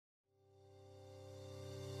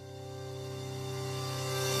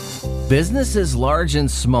Businesses large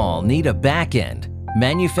and small need a back end,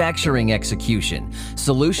 manufacturing execution,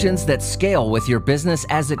 solutions that scale with your business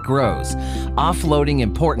as it grows, offloading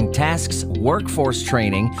important tasks, workforce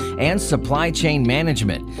training, and supply chain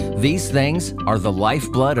management. These things are the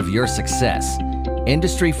lifeblood of your success.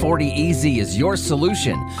 Industry 40EZ is your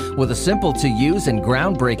solution with a simple to use and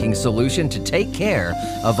groundbreaking solution to take care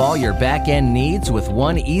of all your back-end needs with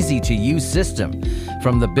one easy to use system.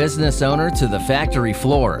 From the business owner to the factory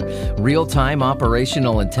floor, real-time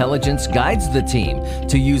operational intelligence guides the team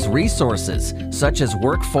to use resources such as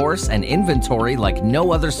workforce and inventory like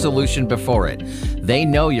no other solution before it. They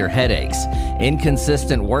know your headaches,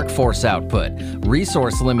 inconsistent workforce output,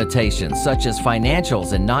 resource limitations such as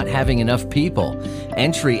financials and not having enough people,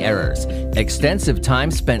 entry errors, extensive time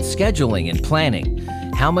spent scheduling and planning.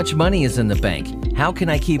 How much money is in the bank? How can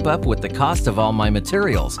I keep up with the cost of all my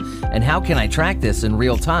materials? And how can I track this in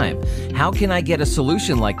real time? How can I get a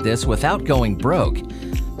solution like this without going broke?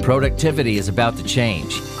 Productivity is about to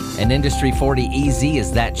change, and Industry 40EZ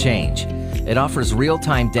is that change. It offers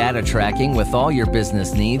real-time data tracking with all your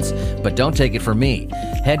business needs, but don't take it from me.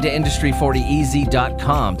 Head to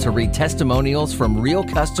industry40ez.com to read testimonials from real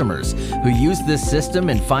customers who use this system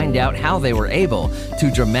and find out how they were able to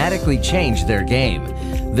dramatically change their game.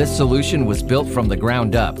 This solution was built from the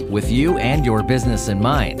ground up with you and your business in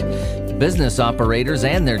mind. Business operators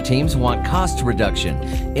and their teams want cost reduction,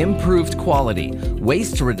 improved quality,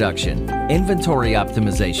 waste reduction, inventory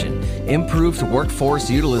optimization, improved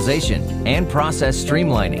workforce utilization, and process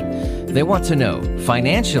streamlining. They want to know,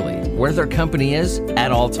 financially, where their company is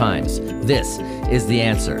at all times. This is the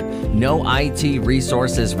answer. No IT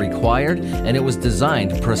resources required, and it was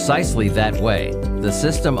designed precisely that way. The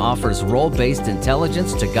system offers role-based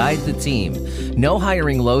intelligence to guide the team. No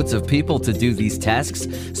hiring loads of people to do these tasks,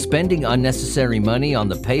 spending unnecessary money on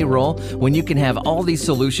the payroll when you can have all these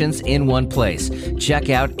solutions in one place. Check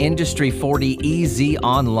out Industry 40EZ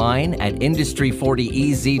online at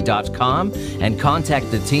industry40ez.com and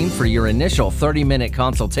contact the team for your initial 30-minute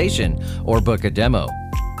consultation or book a demo.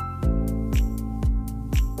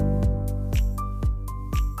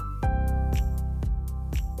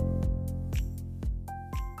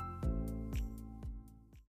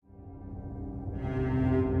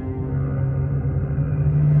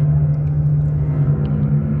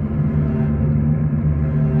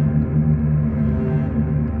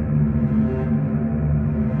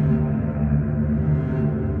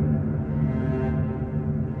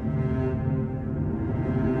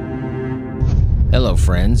 Hello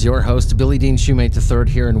friends, your host Billy Dean Shoemate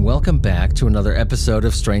III here, and welcome back to another episode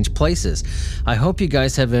of Strange Places. I hope you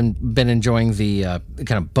guys have been enjoying the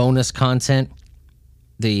kind of bonus content,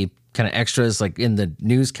 the kind of extras like in the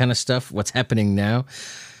news kind of stuff, what's happening now.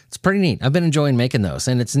 It's pretty neat. I've been enjoying making those,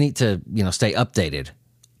 and it's neat to, stay updated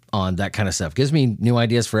on that kind of stuff. Gives me new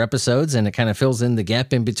ideas for episodes, and it kind of fills in the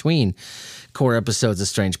gap in between core episodes of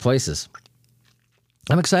Strange Places.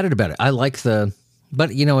 I'm excited about it. I like but,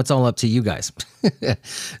 it's all up to you guys.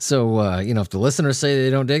 So, if the listeners say they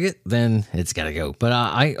don't dig it, then it's got to go. But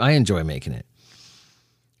I enjoy making it.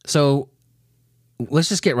 So let's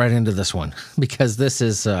just get right into this one, because this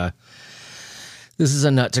is a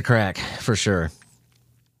nut to crack for sure.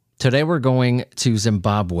 Today we're going to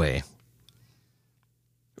Zimbabwe.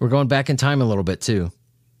 We're going back in time a little bit too.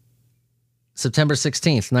 September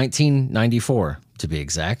 16th, 1994, to be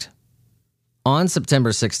exact. On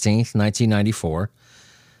September 16th, 1994,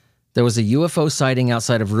 there was a UFO sighting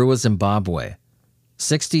outside of Rua, Zimbabwe.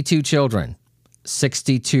 62 children,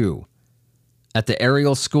 62, at the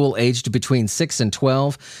Ariel school aged between 6 and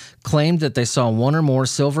 12, claimed that they saw one or more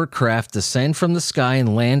silver craft descend from the sky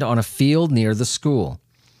and land on a field near the school.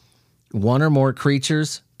 One or more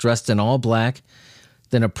creatures, dressed in all black,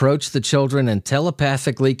 then approached the children and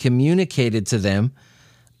telepathically communicated to them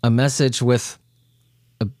a message with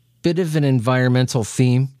a bit of an environmental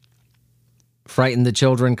theme. Frightened the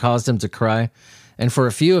children, caused them to cry, and for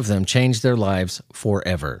a few of them changed their lives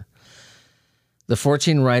forever. The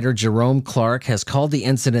Fortune writer Jerome Clark has called the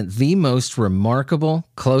incident the most remarkable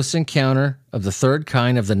close encounter of the third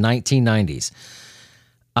kind of the 1990s.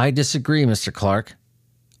 I disagree, Mr. Clark.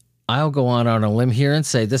 I'll go on a limb here and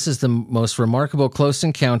say this is the most remarkable close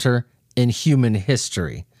encounter in human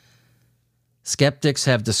history. Skeptics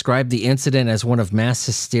have described the incident as one of mass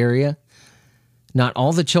hysteria. Not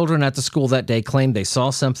all the children at the school that day claimed they saw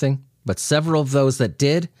something, but several of those that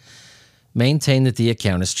did maintain that the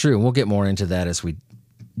account is true. We'll get more into that as we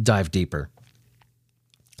dive deeper.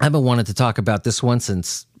 I've been wanting to talk about this one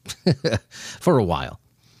since for a while.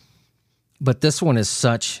 But this is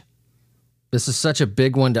such a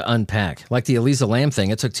big one to unpack. Like the Elisa Lam thing,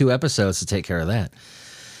 it took 2 episodes to take care of that.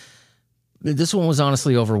 This one was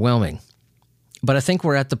honestly overwhelming. But I think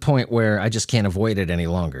we're at the point where I just can't avoid it any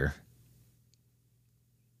longer.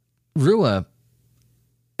 Rua,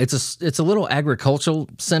 it's a little agricultural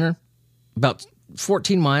center, about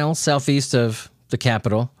 14 miles southeast of the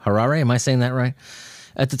capital, Harare. Am I saying that right?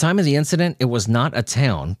 At the time of the incident, it was not a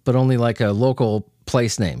town, but only like a local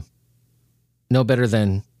place name. No better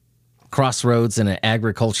than crossroads in an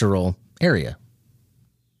agricultural area.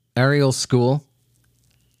 Ariel School.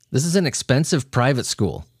 This is an expensive private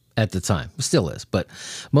school at the time. It still is, but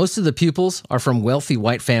most of the pupils are from wealthy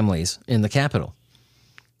white families in the capital.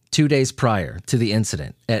 2 days prior to the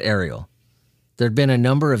incident at Ariel, there'd been a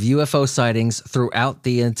number of UFO sightings throughout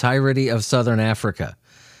the entirety of southern Africa.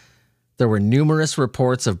 There were numerous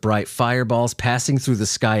reports of bright fireballs passing through the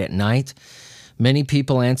sky at night. Many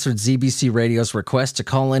people answered ZBC Radio's request to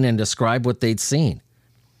call in and describe what they'd seen.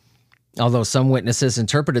 Although some witnesses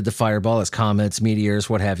interpreted the fireball as comets, meteors,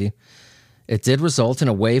 what have you, it did result in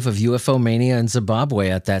a wave of UFO mania in Zimbabwe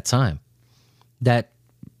at that time. That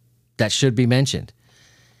should be mentioned.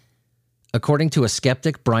 According to a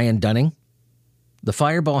skeptic, Brian Dunning, the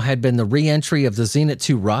fireball had been the re-entry of the Zenit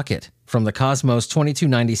 2 rocket from the Cosmos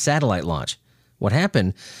 2290 satellite launch. What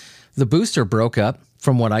happened? The booster broke up,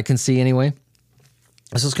 from what I can see anyway.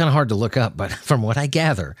 This is kind of hard to look up, but from what I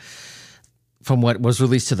gather, from what was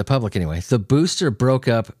released to the public anyway, the booster broke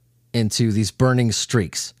up into these burning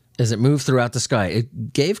streaks as it moved throughout the sky.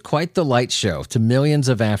 It gave quite the light show to millions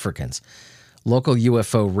of Africans. Local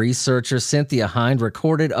UFO researcher Cynthia Hind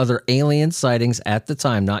recorded other alien sightings at the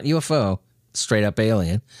time, not UFO, straight up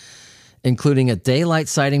alien, including a daylight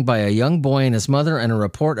sighting by a young boy and his mother and a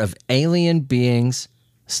report of alien beings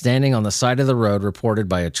standing on the side of the road reported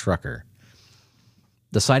by a trucker.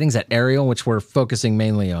 The sightings at Ariel, which we're focusing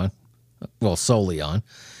mainly on, well, solely on,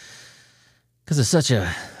 because it's such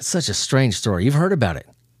a strange story. You've heard about it.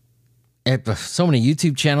 So many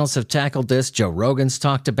YouTube channels have tackled this. Joe Rogan's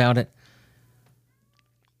talked about it.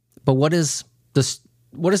 But what is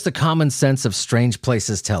the common sense of strange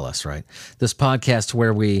places tell us, right? This podcast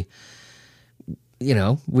where we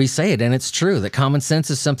say it, and it's true that common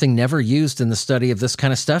sense is something never used in the study of this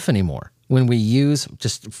kind of stuff anymore. When we use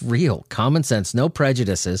just real common sense, no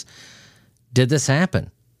prejudices, did this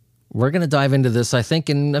happen? We're going to dive into this, I think,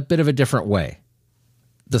 in a bit of a different way.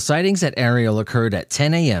 The sightings at Ariel occurred at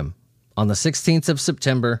 10 a.m. on the 16th of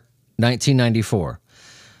September, 1994.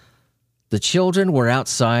 The children were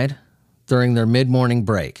outside during their mid-morning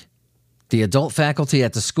break. The adult faculty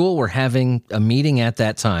at the school were having a meeting at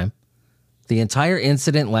that time. The entire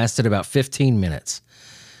incident lasted about 15 minutes.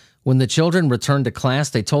 When the children returned to class,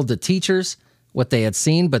 they told the teachers what they had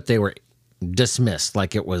seen, but they were dismissed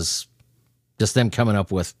like it was just them coming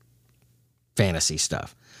up with fantasy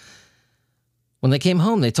stuff. When they came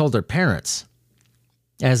home, they told their parents,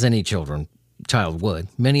 as any child would.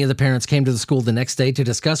 Many of the parents came to the school the next day to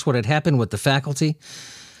discuss what had happened with the faculty.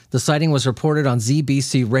 The sighting was reported on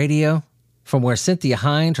ZBC Radio, from where Cynthia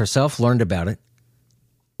Hind herself learned about it.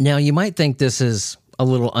 Now, you might think this is a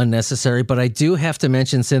little unnecessary, but I do have to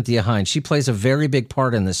mention Cynthia Hind. She plays a very big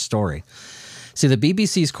part in this story. See, the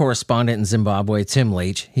BBC's correspondent in Zimbabwe, Tim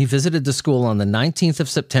Leach, he visited the school on the 19th of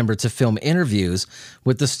September to film interviews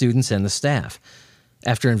with the students and the staff.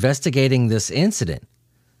 After investigating this incident,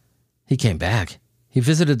 he came back. He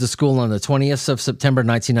visited the school on the 20th of September,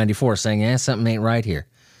 1994, saying, something ain't right here.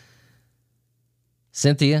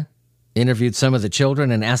 Cynthia interviewed some of the children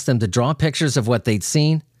and asked them to draw pictures of what they'd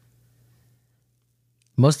seen.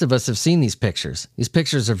 Most of us have seen these pictures. These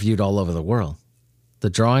pictures are viewed all over the world. The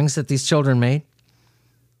drawings that these children made,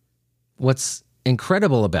 what's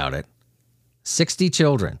incredible about it, 60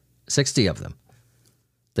 children, 60 of them,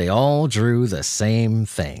 they all drew the same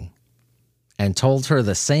thing and told her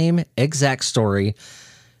the same exact story,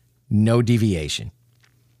 no deviation.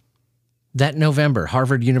 That November,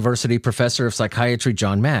 Harvard University professor of psychiatry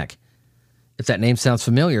John Mack, if that name sounds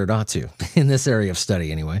familiar, it ought to, in this area of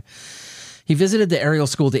study anyway, he visited the Ariel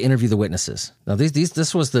school to interview the witnesses. Now,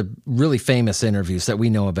 this was the really famous interviews that we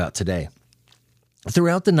know about today.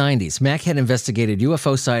 Throughout the 90s, Mack had investigated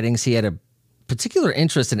UFO sightings. He had a particular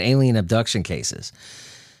interest in alien abduction cases.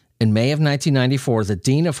 In May of 1994, the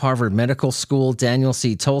dean of Harvard Medical School, Daniel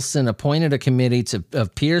C. Tolston, appointed a committee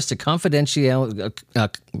of peers to confidentially, how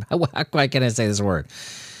can I say this word?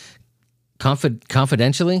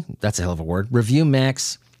 Confidentially, that's a hell of a word, review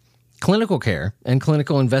Mack's clinical care and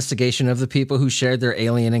clinical investigation of the people who shared their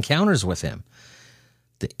alien encounters with him.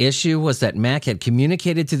 The issue was that Mack had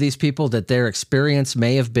communicated to these people that their experience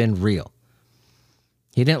may have been real.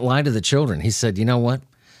 He didn't lie to the children. He said, you know what?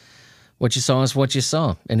 What you saw is what you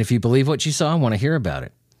saw. And if you believe what you saw, I want to hear about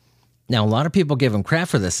it. Now, a lot of people give him crap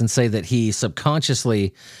for this and say that he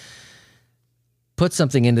subconsciously put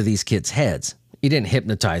something into these kids' heads. He didn't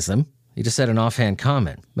hypnotize them. He just said an offhand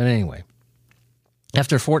comment. But anyway,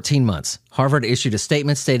 after 14 months, Harvard issued a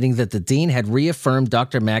statement stating that the dean had reaffirmed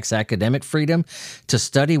Dr. Mack's academic freedom to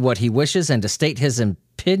study what he wishes and to state his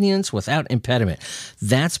opinions without impediment.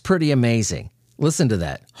 That's pretty amazing. Listen to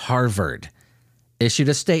that. Harvard issued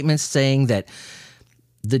a statement saying that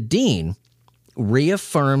the dean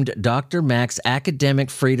reaffirmed Dr. Mack's academic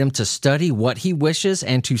freedom to study what he wishes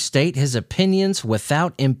and to state his opinions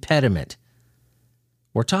without impediment.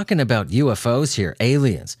 We're talking about UFOs here,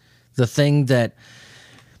 aliens, the thing that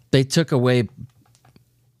they took away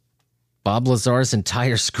Bob Lazar's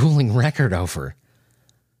entire schooling record over,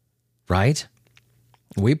 right?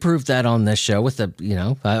 We proved that on this show with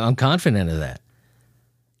I'm confident of that.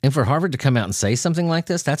 And for Harvard to come out and say something like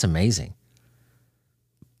this, that's amazing.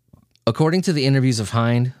 According to the interviews of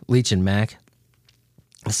Hind, Leach, and Mack,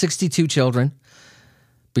 62 children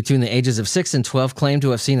between the ages of 6 and 12 claimed to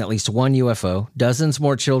have seen at least one UFO. Dozens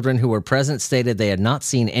more children who were present stated they had not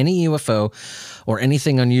seen any UFO or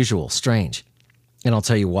anything unusual, strange. And I'll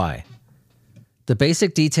tell you why. The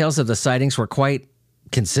basic details of the sightings were quite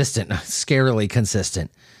consistent, scarily consistent,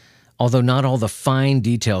 although not all the fine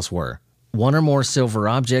details were. One or more silver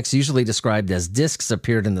objects, usually described as discs,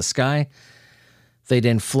 appeared in the sky. They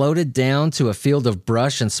then floated down to a field of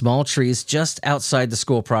brush and small trees just outside the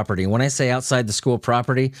school property. When I say outside the school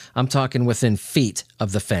property, I'm talking within feet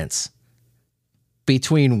of the fence.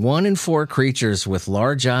 Between 1 and 4 creatures with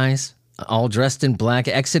large eyes, all dressed in black,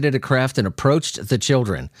 exited a craft and approached the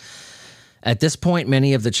children. At this point,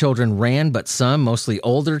 many of the children ran, but some, mostly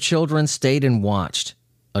older children, stayed and watched.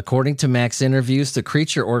 According to Mack's interviews, the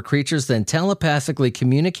creature or creatures then telepathically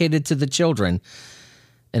communicated to the children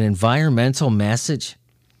an environmental message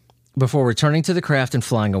before returning to the craft and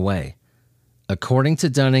flying away. According to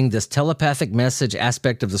Dunning, this telepathic message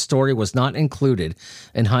aspect of the story was not included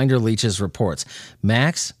in Hind or Leach's reports.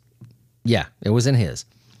 Mack's, yeah, it was in his.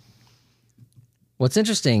 What's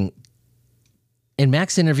interesting, in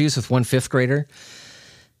Mack's interviews with one 5th grader,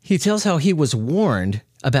 he tells how he was warned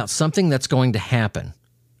about something that's going to happen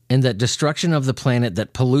and that destruction of the planet,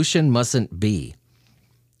 that pollution mustn't be.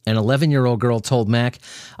 An 11-year-old girl told Mack,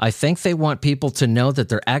 "I think they want people to know that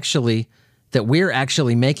we're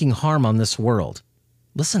actually making harm on this world."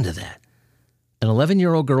 Listen to that. An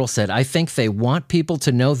 11-year-old girl said, "I think they want people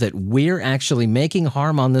to know that we're actually making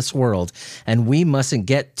harm on this world, and we mustn't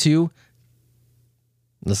get too,"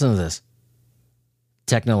 listen to this,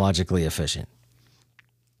 technologically efficient.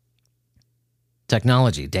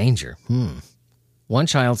 Technology, danger. One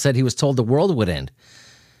child said he was told the world would end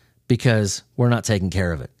because we're not taking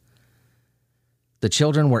care of it. The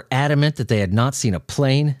children were adamant that they had not seen a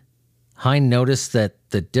plane. Hind noticed that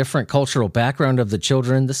the different cultural background of the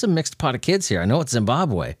children, this is a mixed pot of kids here. I know it's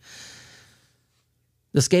Zimbabwe.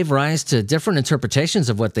 This gave rise to different interpretations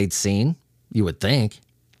of what they'd seen, you would think.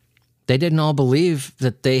 They didn't all believe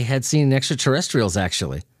that they had seen extraterrestrials,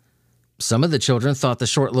 actually. Some of the children thought the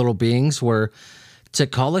short little beings were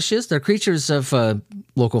Tikalishes. They're creatures of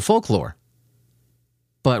local folklore.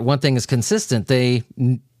 But one thing is consistent. They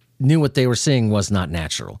knew what they were seeing was not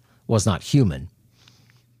natural, was not human.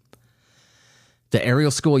 The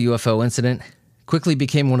Ariel school UFO incident quickly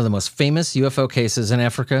became one of the most famous UFO cases in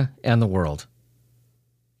Africa and the world.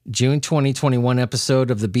 June 2021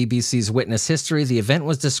 episode of the BBC's Witness History, the event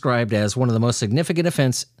was described as one of the most significant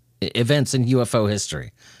events in UFO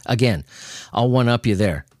history. Again, I'll one-up you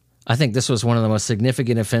there. I think this was one of the most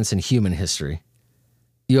significant events in human history.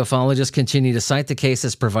 Ufologists continue to cite the case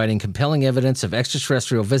as providing compelling evidence of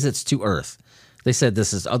extraterrestrial visits to Earth.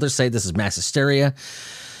 Others say this is mass hysteria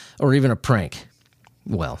or even a prank.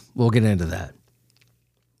 Well, we'll get into that.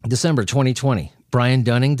 December 2020, Brian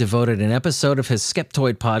Dunning devoted an episode of his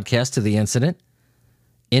Skeptoid podcast to the incident.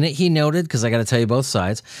 In it, he noted, because I got to tell you both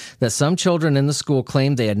sides, that some children in the school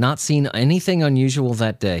claimed they had not seen anything unusual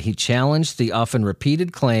that day. He challenged the often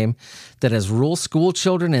repeated claim that as rural school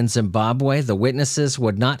children in Zimbabwe, the witnesses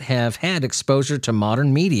would not have had exposure to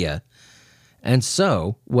modern media and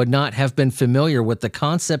so would not have been familiar with the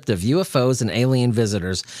concept of UFOs and alien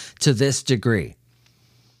visitors to this degree.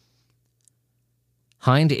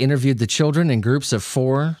 Hind interviewed the children in groups of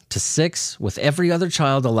 4 to 6, with every other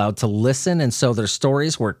child allowed to listen, and so their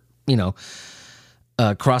stories were,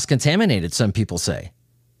 cross-contaminated, some people say.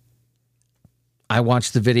 I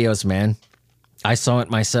watched the videos, man. I saw it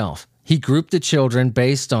myself. He grouped the children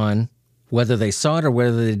based on whether they saw it or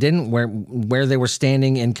whether they didn't, where they were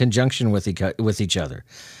standing in conjunction with each other.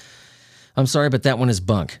 I'm sorry, but that one is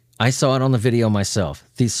bunk. I saw it on the video myself.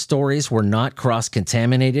 These stories were not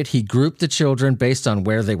cross-contaminated. He grouped the children based on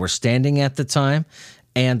where they were standing at the time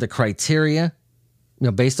and the criteria,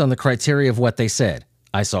 based on the criteria of what they said.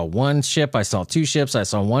 I saw one ship, I saw two ships, I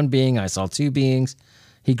saw one being, I saw two beings.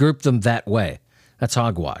 He grouped them that way. That's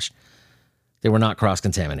hogwash. They were not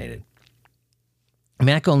cross-contaminated.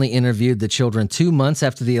 Mack only interviewed the children 2 months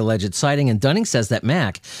after the alleged sighting, and Dunning says that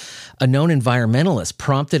Mack, a known environmentalist,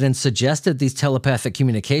 prompted and suggested these telepathic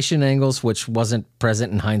communication angles, which wasn't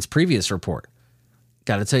present in Hines' previous report.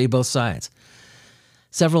 Got to tell you both sides.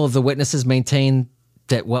 Several of the witnesses maintain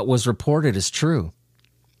that what was reported is true.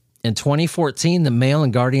 In 2014, the Mail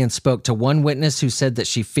and Guardian spoke to one witness who said that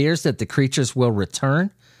she fears that the creatures will return.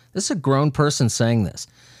 This is a grown person saying this.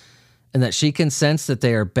 And that she can sense that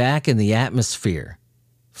they are back in the atmosphere,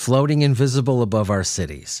 floating invisible above our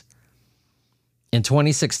cities. In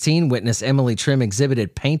 2016, witness Emily Trim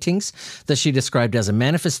exhibited paintings that she described as a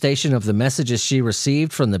manifestation of the messages she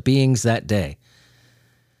received from the beings that day.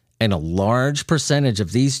 And a large percentage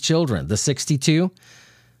of these children, the 62,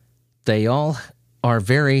 they all are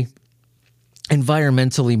very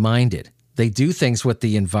environmentally minded. They do things with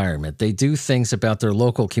the environment. They do things about their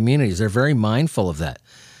local communities. They're very mindful of that.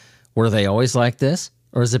 Were they always like this?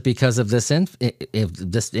 Or is it because of this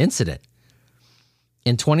incident?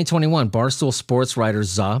 In 2021, Barstool sports writer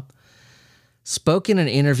Zob spoke in an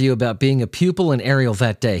interview about being a pupil in Ariel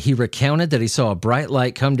that day. He recounted that he saw a bright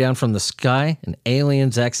light come down from the sky and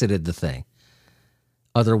aliens exited the thing.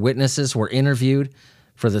 Other witnesses were interviewed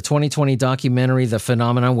for the 2020 documentary, The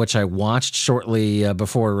Phenomenon, which I watched shortly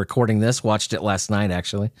before recording this. Watched it last night,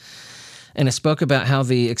 actually. And it spoke about how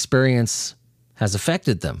the experience has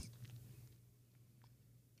affected them.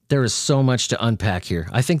 There is so much to unpack here.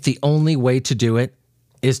 I think the only way to do it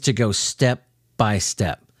is to go step by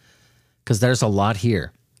step, because there's a lot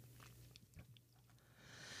here.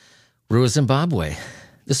 Rua, Zimbabwe.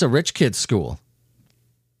 This is a rich kid's school,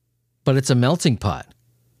 but it's a melting pot.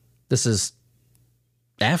 This is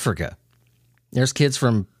Africa. There's kids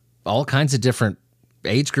from all kinds of different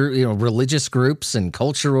age groups, religious groups and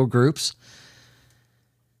cultural groups.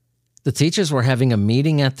 The teachers were having a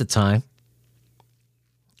meeting at the time.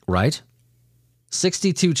 Right?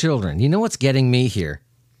 62 children. You know what's getting me here?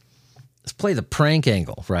 Let's play the prank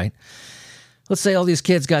angle, right? Let's say all these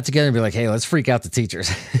kids got together and be like, hey, let's freak out the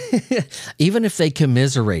teachers. Even if they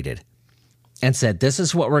commiserated and said, this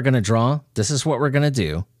is what we're going to draw, this is what we're going to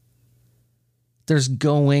do, there's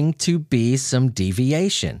going to be some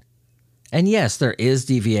deviation. And yes, there is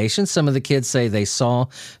deviation. Some of the kids say they saw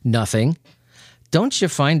nothing. Don't you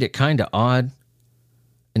find it kind of odd?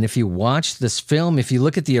 And if you watch this film, if you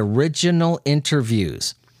look at the original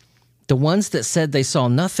interviews, the ones that said they saw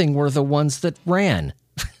nothing were the ones that ran.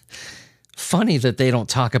 Funny that they don't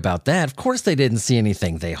talk about that. Of course they didn't see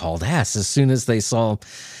anything. They hauled ass as soon as they saw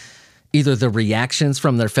either the reactions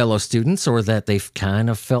from their fellow students or that they kind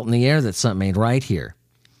of felt in the air that something ain't right here.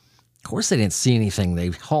 Of course they didn't see anything. They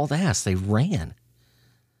hauled ass. They ran.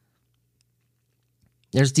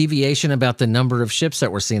 There's deviation about the number of ships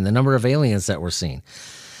that we're seeing, the number of aliens that we're seeing.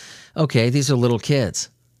 Okay, these are little kids.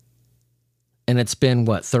 And it's been,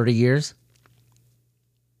 30 years?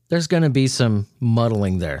 There's going to be some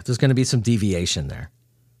muddling there. There's going to be some deviation there.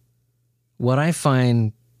 What I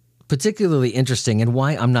find particularly interesting and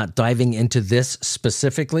why I'm not diving into this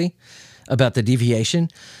specifically about the deviation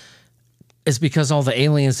is because all the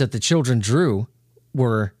aliens that the children drew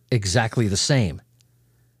were exactly the same.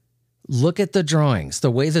 Look at the drawings.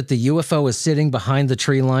 The way that the UFO is sitting behind the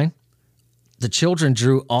tree line, the children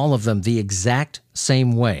drew all of them the exact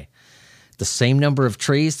same way. The same number of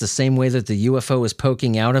trees, the same way that the UFO is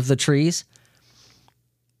poking out of the trees.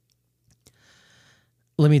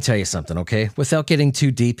 Let me tell you something, okay? Without getting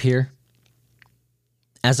too deep here,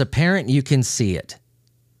 as a parent, you can see it.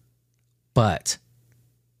 But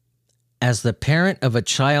as the parent of a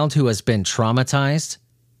child who has been traumatized,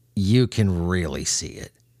 you can really see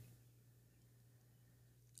it.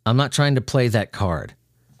 I'm not trying to play that card.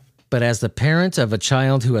 But as the parent of a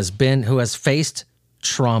child who has faced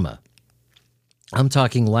trauma, I'm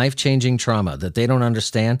talking life-changing trauma that they don't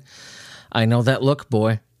understand. I know that look,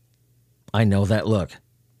 boy. I know that look.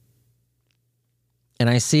 And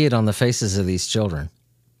I see it on the faces of these children.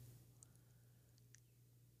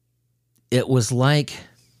 It was like,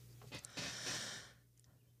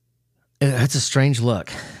 it's a strange look.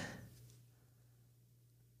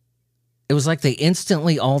 It was like they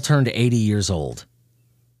instantly all turned 80 years old.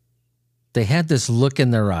 They had this look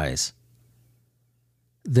in their eyes,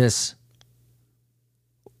 this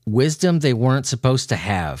wisdom they weren't supposed to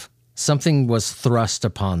have. Something was thrust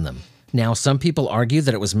upon them. Now, some people argue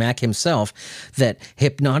that it was Mac himself that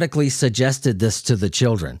hypnotically suggested this to the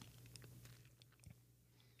children.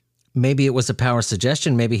 Maybe it was a power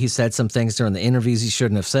suggestion. Maybe he said some things during the interviews he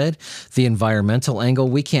shouldn't have said. The environmental angle,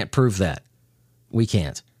 we can't prove that. We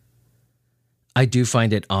can't. I do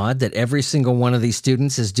find it odd that every single one of these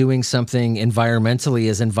students is doing something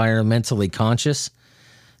environmentally conscious.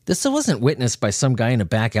 This wasn't witnessed by some guy in a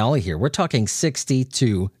back alley here. We're talking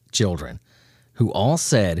 62 children who all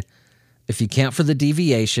said, if you count for the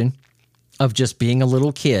deviation of just being a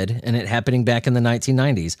little kid and it happening back in the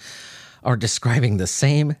 1990s, are describing the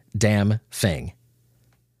same damn thing.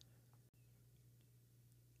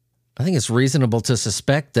 I think it's reasonable to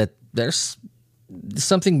suspect that there's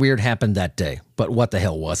something weird happened that day, but what the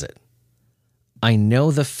hell was it? I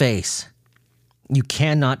know the face. You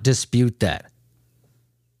cannot dispute that.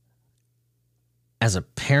 As a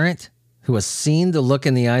parent who has seen the look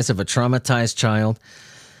in the eyes of a traumatized child,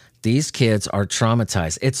 these kids are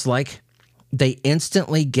traumatized. It's like they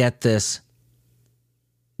instantly get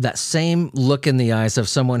that same look in the eyes of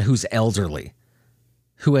someone who's elderly,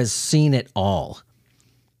 who has seen it all,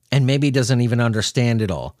 and maybe doesn't even understand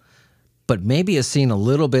it all, but maybe has seen a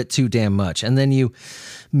little bit too damn much. And then you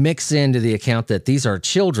mix into the account that these are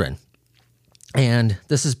children, and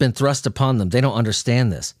this has been thrust upon them. They don't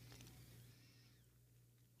understand this.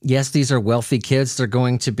 Yes, these are wealthy kids. They're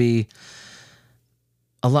going to be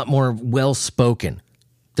a lot more well-spoken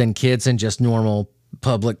than kids in just normal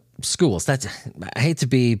public schools. I hate to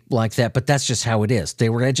be like that, but that's just how it is. They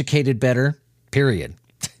were educated better, period.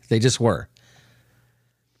 They just were.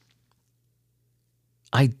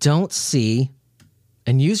 I don't see,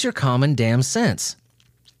 and use your common damn sense.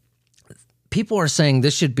 People are saying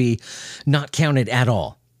this should be not counted at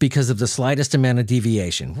all because of the slightest amount of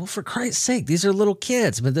deviation. Well, for Christ's sake, these are little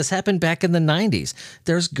kids, but this happened back in the 90s.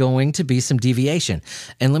 There's going to be some deviation.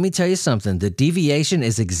 And let me tell you something, the deviation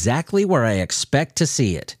is exactly where I expect to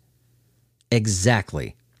see it.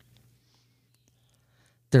 Exactly.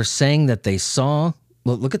 They're saying that they saw,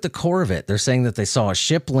 look at the core of it. They're saying that they saw a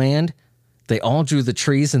ship land. They all drew the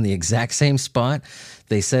trees in the exact same spot.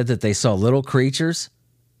 They said that they saw little creatures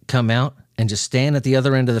come out and just stand at the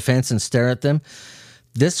other end of the fence and stare at them.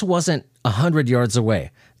 This wasn't 100 yards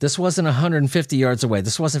away. This wasn't 150 yards away.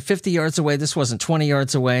 This wasn't 50 yards away. This wasn't 20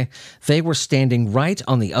 yards away. They were standing right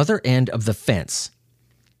on the other end of the fence.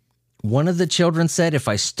 One of the children said if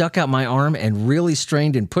I stuck out my arm and really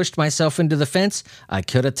strained and pushed myself into the fence, I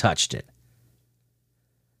could have touched it.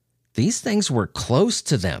 These things were close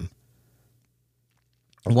to them.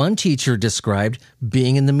 One teacher described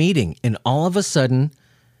being in the meeting and all of a sudden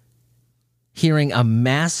hearing a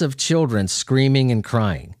mass of children screaming and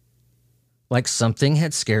crying, like something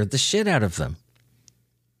had scared the shit out of them.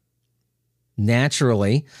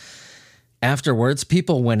 Naturally, afterwards,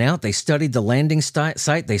 people went out, they studied the landing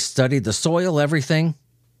site, they studied the soil, everything.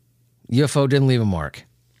 UFO didn't leave a mark.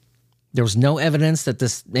 There was no evidence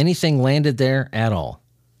that anything landed there at all.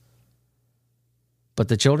 But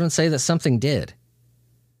the children say that something did.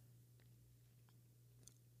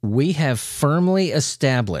 We have firmly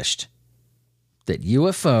established that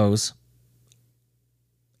UFOs,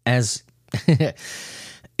 as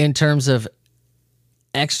in terms of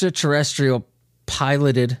extraterrestrial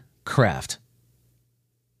piloted craft,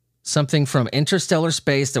 something from interstellar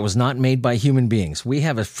space that was not made by human beings, we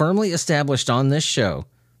have firmly established on this show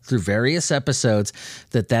through various episodes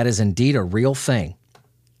that that is indeed a real thing.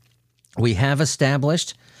 We have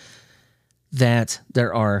established that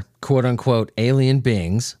there are quote-unquote alien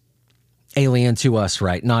beings, alien to us,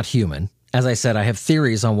 right? Not human. As I said, I have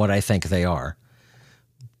theories on what I think they are.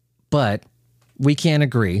 But we can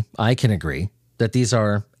agree, I can agree, that these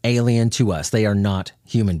are alien to us. They are not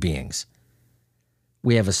human beings.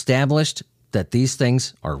 We have established that these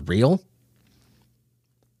things are real,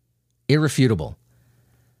 irrefutable.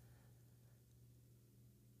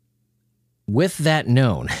 With that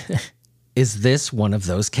known, is this one of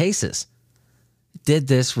those cases? Did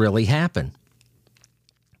this really happen?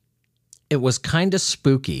 It was kind of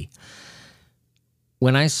spooky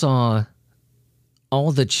when I saw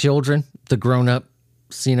all the children, the grown-ups,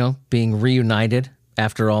 being reunited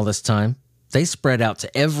after all this time. They spread out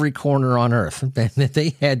to every corner on Earth.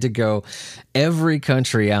 They had to go every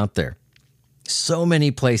country out there. So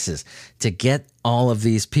many places to get all of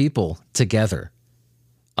these people together.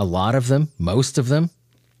 A lot of them, most of them,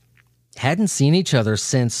 hadn't seen each other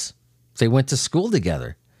since they went to school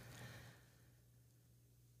together.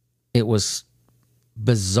 It was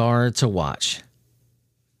bizarre to watch.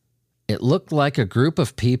 It looked like a group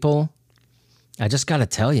of people. I just got to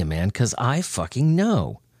tell you, man, because I fucking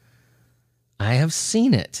know. I have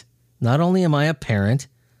seen it. Not only am I a parent,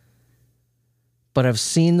 but I've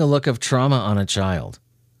seen the look of trauma on a child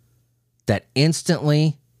that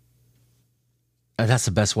instantly, that's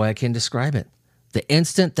the best way I can describe it. The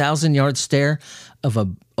instant 1,000-yard stare of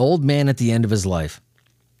an old man at the end of his life.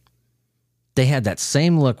 They had that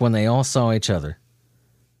same look when they all saw each other.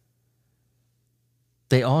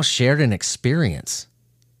 They all shared an experience.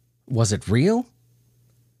 Was it real?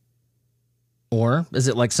 Or is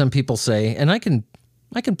it like some people say, and I can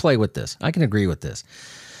play with this, I can agree with this,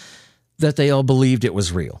 that they all believed it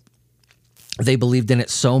was real. They believed in it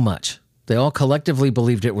so much. They all collectively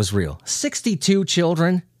believed it was real. 62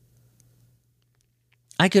 children.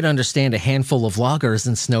 I could understand a handful of loggers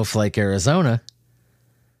in Snowflake, Arizona.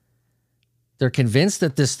 They're convinced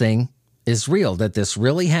that this thing is real, that this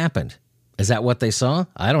really happened. Is that what they saw?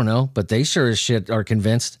 I don't know, but they sure as shit are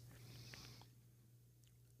convinced.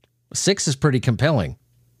 6 is pretty compelling.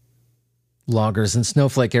 Loggers in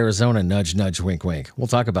Snowflake, Arizona, nudge, nudge, wink, wink. We'll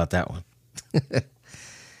talk about that one.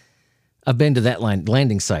 I've been to that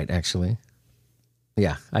landing site, actually.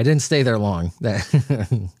 Yeah, I didn't stay there long. That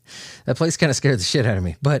place kind of scared the shit out of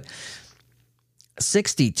me. But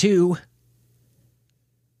 62.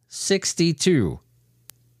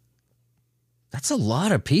 That's a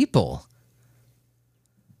lot of people.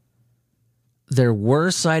 There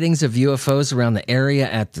were sightings of UFOs around the area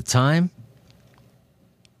at the time.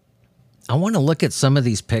 I want to look at some of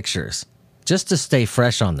these pictures just to stay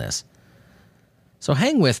fresh on this. So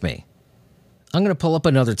hang with me. I'm going to pull up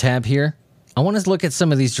another tab here. I want to look at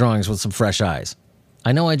some of these drawings with some fresh eyes.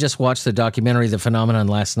 I know I just watched the documentary, The Phenomenon,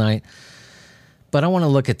 last night, but I want to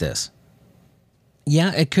look at this.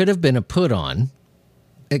 Yeah, it could have been a put on.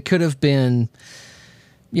 It could have been,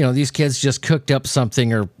 these kids just cooked up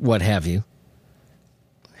something or what have you.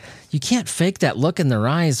 You can't fake that look in their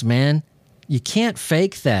eyes, man. You can't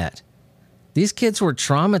fake that. These kids were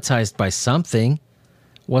traumatized by something.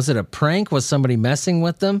 Was it a prank? Was somebody messing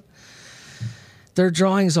with them? Their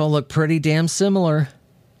drawings all look pretty damn similar.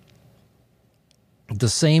 The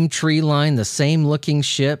same tree line, the same looking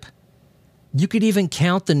ship. You could even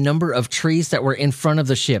count the number of trees that were in front of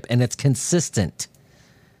the ship, and it's consistent.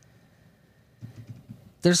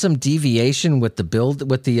 There's some deviation with the build,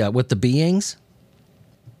 with the beings,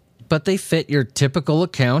 but they fit your typical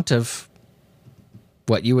account of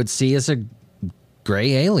what you would see as a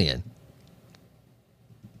gray alien.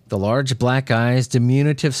 The large black eyes,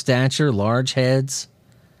 diminutive stature, large heads.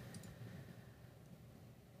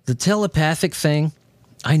 The telepathic thing,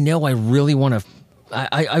 I know I really want to...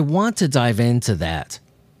 I want to dive into that,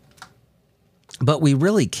 but we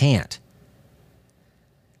really can't.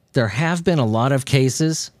 There have been a lot of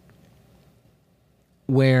cases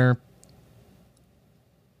where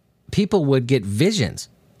people would get visions,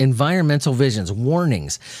 environmental visions,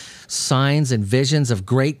 warnings, signs and visions of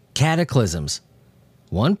great cataclysms.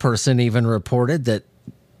 One person even reported that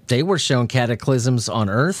they were shown cataclysms on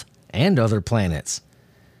Earth and other planets.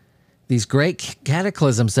 These great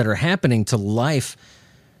cataclysms that are happening to life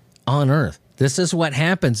on Earth. This is what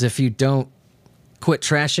happens if you don't quit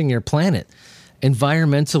trashing your planet.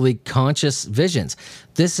 Environmentally conscious visions.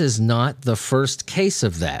 This is not the first case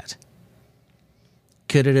of that.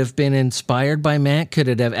 Could it have been inspired by Matt? Could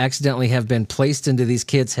it have accidentally have been placed into these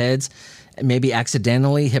kids' heads? Maybe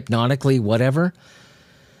accidentally, hypnotically, whatever?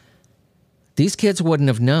 These kids wouldn't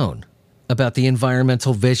have known about the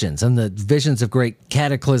environmental visions and the visions of great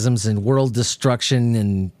cataclysms and world destruction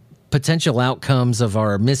and potential outcomes of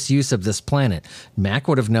our misuse of this planet. Mac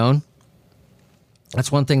would have known.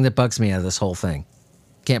 That's one thing that bugs me out of this whole thing.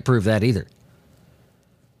 Can't prove that either.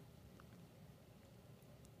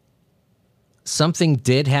 Something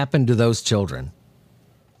did happen to those children.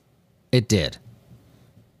 It did.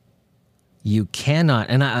 You cannot,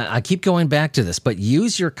 and I keep going back to this, but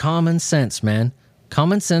use your common sense, man.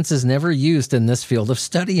 Common sense is never used in this field of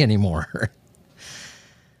study anymore.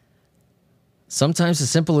 Sometimes the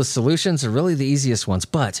simplest solutions are really the easiest ones,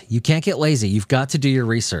 but you can't get lazy. You've got to do your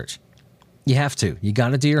research. You have to. You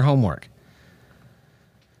got to do your homework.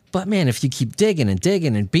 But man, if you keep digging and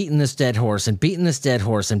digging and beating this dead horse and beating this dead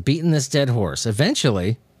horse and beating this dead horse,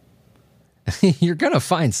 eventually you're going to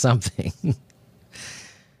find something.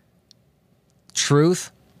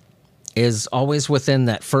 Truth is always within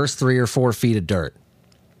that first 3 or 4 feet of dirt.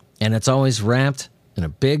 And it's always wrapped in a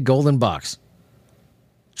big golden box.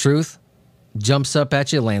 Truth jumps up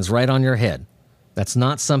at you, lands right on your head. That's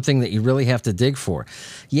not something that you really have to dig for.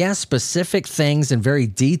 Yeah, specific things and very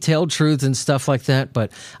detailed truths and stuff like that,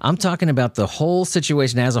 but I'm talking about the whole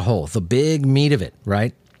situation as a whole, the big meat of it,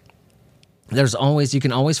 right? You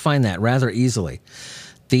can always find that rather easily.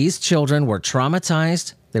 These children were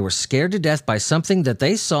traumatized. They were scared to death by something that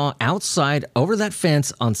they saw outside over that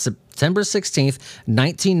fence on September 16th,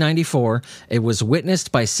 1994. It was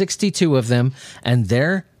witnessed by 62 of them, and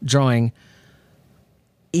they're drawing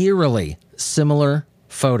eerily similar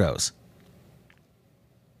photos.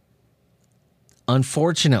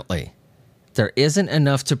 Unfortunately, there isn't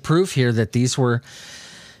enough to prove here that these were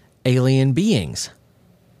alien beings.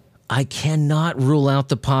 I cannot rule out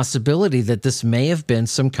the possibility that this may have been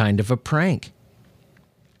some kind of a prank.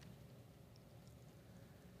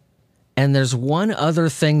 And there's one other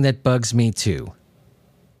thing that bugs me too.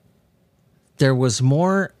 There was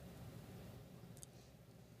more...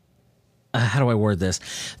 how do I word this?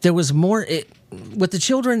 There was more... with the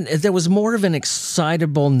children, there was more of an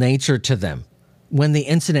excitable nature to them. When the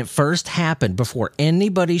incident first happened, before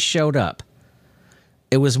anybody showed up,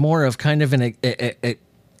 it was more of kind of an...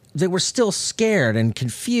 they were still scared and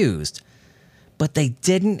confused, but they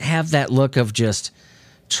didn't have that look of just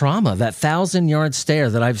trauma, that 1,000-yard stare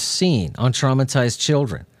that I've seen on traumatized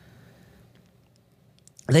children.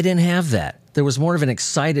 They didn't have that. There was more of an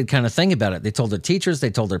excited kind of thing about it. They told their teachers, they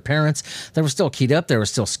told their parents. They were still keyed up. They were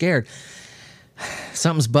still scared.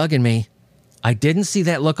 Something's bugging me. I didn't see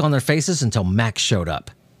that look on their faces until Max showed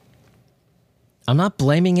up. I'm not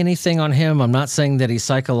blaming anything on him. I'm not saying that he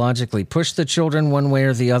psychologically pushed the children one way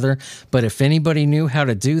or the other. But if anybody knew how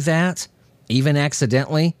to do that, even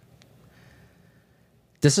accidentally,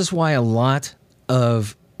 this is why a lot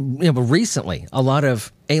of, recently, a lot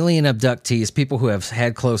of alien abductees, people who have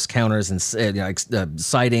had close encounters and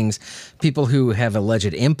sightings, people who have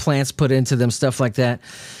alleged implants put into them, stuff like that,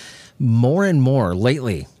 more and more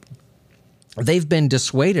lately, they've been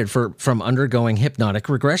dissuaded from undergoing hypnotic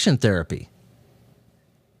regression therapy.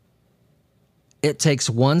 It takes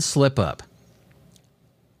one slip up,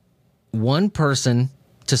 one person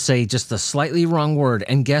to say just the slightly wrong word,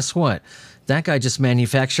 and guess what? That guy just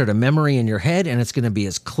manufactured a memory in your head, and it's going to be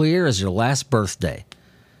as clear as your last birthday.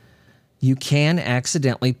 You can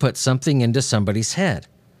accidentally put something into somebody's head.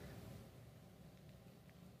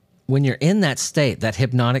 When you're in that state, that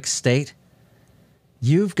hypnotic state,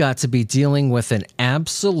 you've got to be dealing with an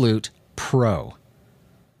absolute pro.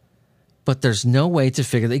 But there's no way to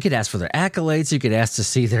figure that. You could ask for their accolades. You could ask to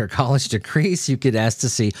see their college degrees. You could ask to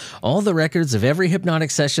see all the records of every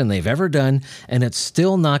hypnotic session they've ever done. And it's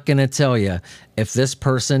still not going to tell you if this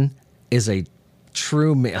person is a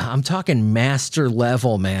true, I'm talking master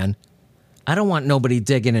level, man. I don't want nobody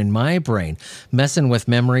digging in my brain, messing with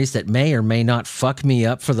memories that may or may not fuck me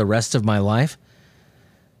up for the rest of my life.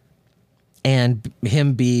 And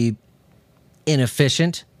him be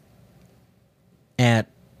inefficient at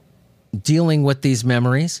dealing with these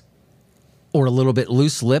memories, or a little bit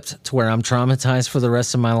loose-lipped to where I'm traumatized for the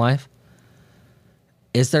rest of my life?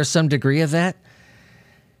 Is there some degree of that?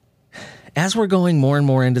 As we're going more and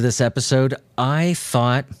more into this episode, I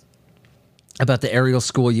thought about the Ariel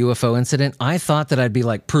school UFO incident. I thought that I'd be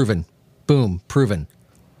like, proven. Boom, proven.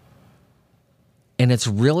 And it's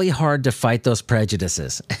really hard to fight those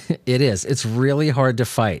prejudices. It is. It's really hard to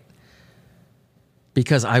fight.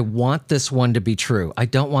 Because I want this one to be true. I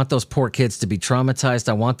don't want those poor kids to be traumatized.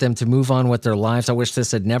 I want them to move on with their lives. I wish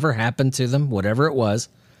this had never happened to them, whatever it was.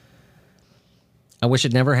 I wish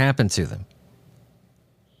it never happened to them.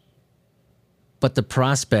 But the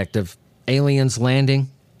prospect of aliens landing,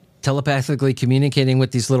 telepathically communicating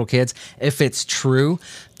with these little kids, if it's true,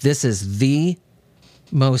 this is the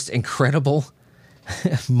most incredible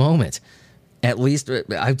moment. At least,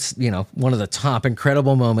 one of the top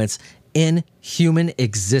incredible moments in human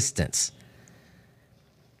existence.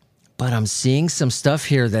 But I'm seeing some stuff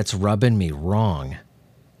here that's rubbing me wrong.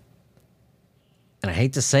 And I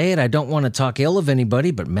hate to say it, I don't want to talk ill of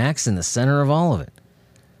anybody, but Mac's in the center of all of it.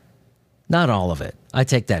 Not all of it. I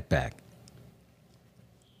take that back.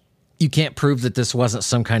 You can't prove that this wasn't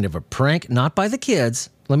some kind of a prank, not by the kids.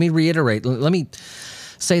 Let me reiterate. Let me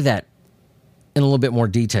say that in a little bit more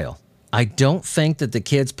detail. I don't think that the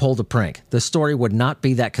kids pulled a prank. The story would not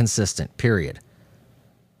be that consistent, period.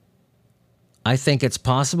 I think it's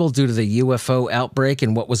possible due to the UFO outbreak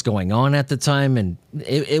and what was going on at the time, and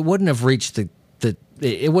it wouldn't have reached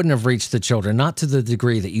it wouldn't have reached the children, not to the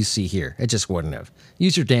degree that you see here. It just wouldn't have.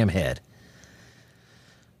 Use your damn head.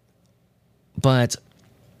 But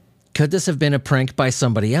could this have been a prank by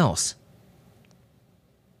somebody else?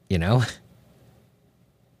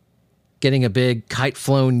 Getting a big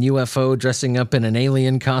kite-flown UFO, dressing up in an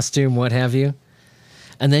alien costume, what have you.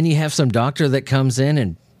 And then you have some doctor that comes in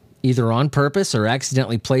and either on purpose or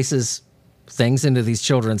accidentally places things into these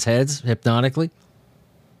children's heads hypnotically.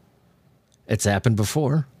 It's happened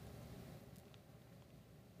before.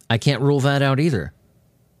 I can't rule that out either.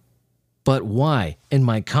 But why? In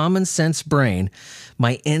my common sense brain,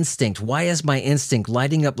 my instinct, why is my instinct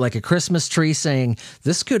lighting up like a Christmas tree saying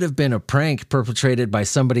this could have been a prank perpetrated by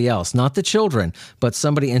somebody else, not the children, but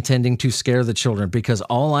somebody intending to scare the children? Because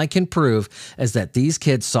all I can prove is that these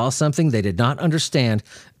kids saw something they did not understand.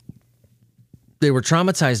 They were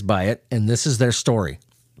traumatized by it, and this is their story.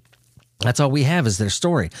 That's all we have is their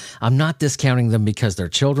story. I'm not discounting them because they're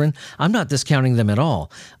children. I'm not discounting them at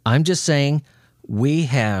all. I'm just saying we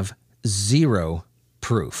have zero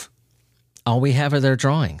proof. All we have are their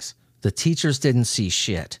drawings. The teachers didn't see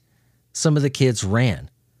shit. Some of the kids ran.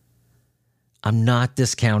 I'm not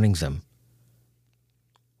discounting them.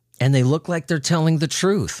 And they look like they're telling the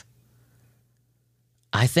truth.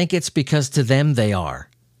 I think it's because to them they are.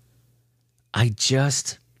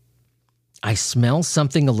 I smell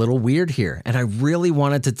something a little weird here, and I really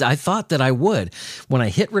wanted to. I thought that I would. When I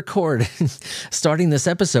hit record starting this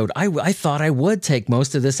episode, I thought I would take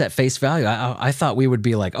most of this at face value. I thought we would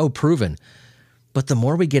be like, oh, proven. But the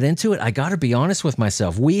more we get into it, I got to be honest with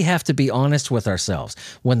myself. We have to be honest with ourselves.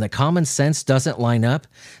 When the common sense doesn't line up,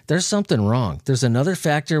 there's something wrong. There's another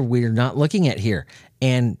factor we're not looking at here,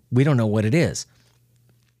 and we don't know what it is.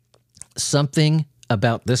 Something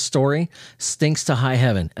about this story stinks to high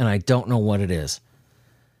heaven, and I don't know what it is.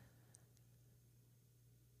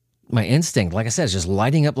 My instinct, like I said, is just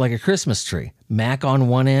lighting up like a Christmas tree. Mac on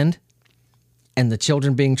one end, and the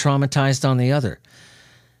children being traumatized on the other.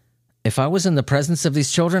 If I was in the presence of these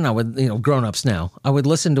children, I would, grown-ups now, I would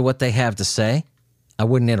listen to what they have to say. I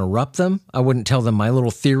wouldn't interrupt them. I wouldn't tell them my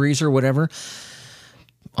little theories or whatever.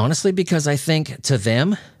 Honestly, because I think to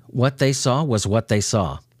them, what they saw was what they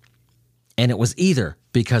saw. And it was either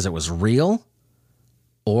because it was real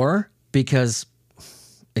or because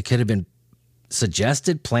it could have been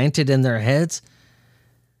suggested, planted in their heads.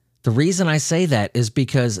 The reason I say that is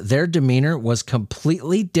because their demeanor was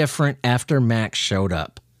completely different after Max showed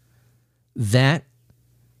up. That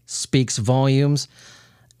speaks volumes,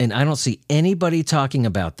 and I don't see anybody talking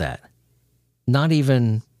about that. Not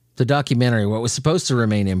even the documentary, what was supposed to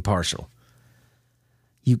remain impartial.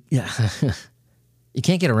 You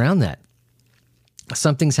can't get around that.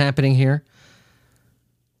 Something's happening here,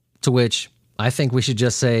 to which I think we should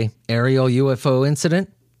just say Ariel UFO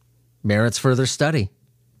incident merits further study.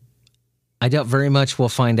 I doubt very much we'll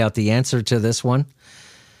find out the answer to this one,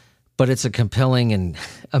 but it's a compelling and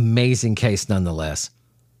amazing case nonetheless.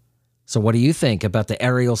 So what do you think about the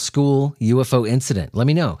Ariel school UFO incident? Let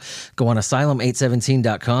me know. Go on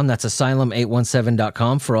asylum817.com. That's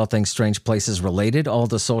asylum817.com for all things Strange Places related. All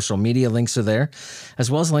the social media links are there,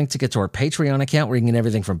 as well as a link to get to our Patreon account where you can get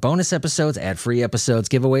everything from bonus episodes, ad-free episodes,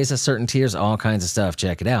 giveaways at certain tiers, all kinds of stuff.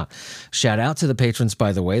 Check it out. Shout out to the patrons,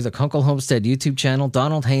 by the way, the Kunkel Homestead YouTube channel,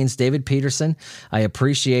 Donald Haynes, David Peterson. I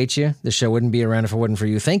appreciate you. The show wouldn't be around if it wasn't for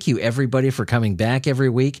you. Thank you, everybody, for coming back every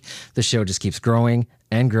week. The show just keeps growing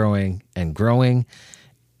and growing and growing.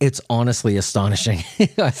 It's honestly astonishing.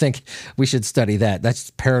 I think we should study that.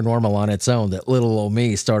 That's paranormal on its own, that little old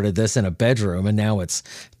me started this in a bedroom and now it's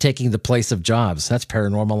taking the place of jobs. That's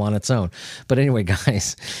paranormal on its own. But anyway,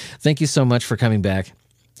 guys, thank you so much for coming back.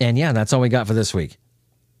 And yeah, that's all we got for this week.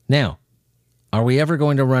 Now, are we ever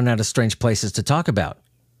going to run out of strange places to talk about?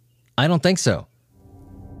 I don't think so.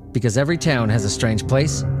 Because every town has a strange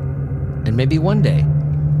place, and maybe one day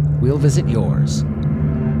we'll visit yours.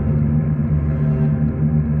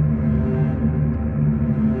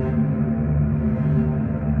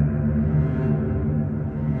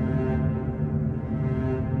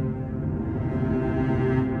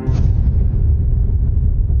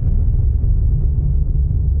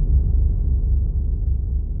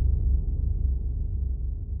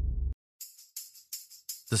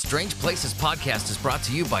 The Strange Places podcast is brought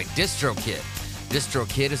to you by DistroKid.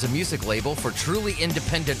 DistroKid is a music label for truly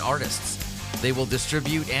independent artists. They will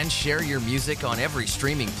distribute and share your music on every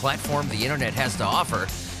streaming platform the internet has to offer.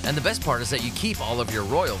 And the best part is that you keep all of your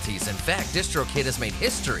royalties. In fact, DistroKid has made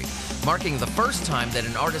history, marking the first time that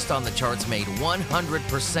an artist on the charts made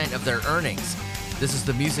 100% of their earnings. This is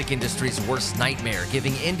the music industry's worst nightmare,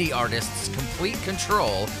 giving indie artists complete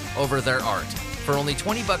control over their art. For only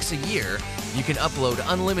 $20 a year, you can upload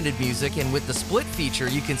unlimited music, and with the split feature,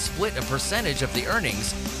 you can split a percentage of the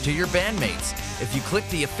earnings to your bandmates. If you click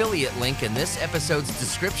the affiliate link in this episode's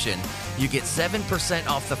description, you get 7%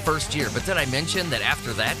 off the first year. But did I mention that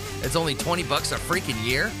after that, it's only $20 a freaking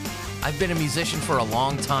year? I've been a musician for a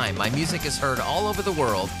long time. My music is heard all over the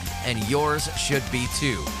world, and yours should be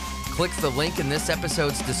too. Click the link in this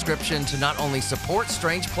episode's description to not only support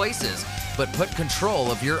Strange Places, but put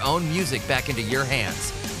control of your own music back into your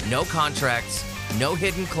hands. No contracts, no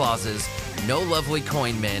hidden clauses, no lovely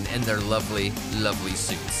coin men and their lovely, lovely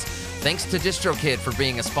suits. Thanks to DistroKid for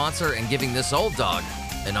being a sponsor and giving this old dog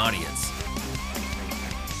an audience.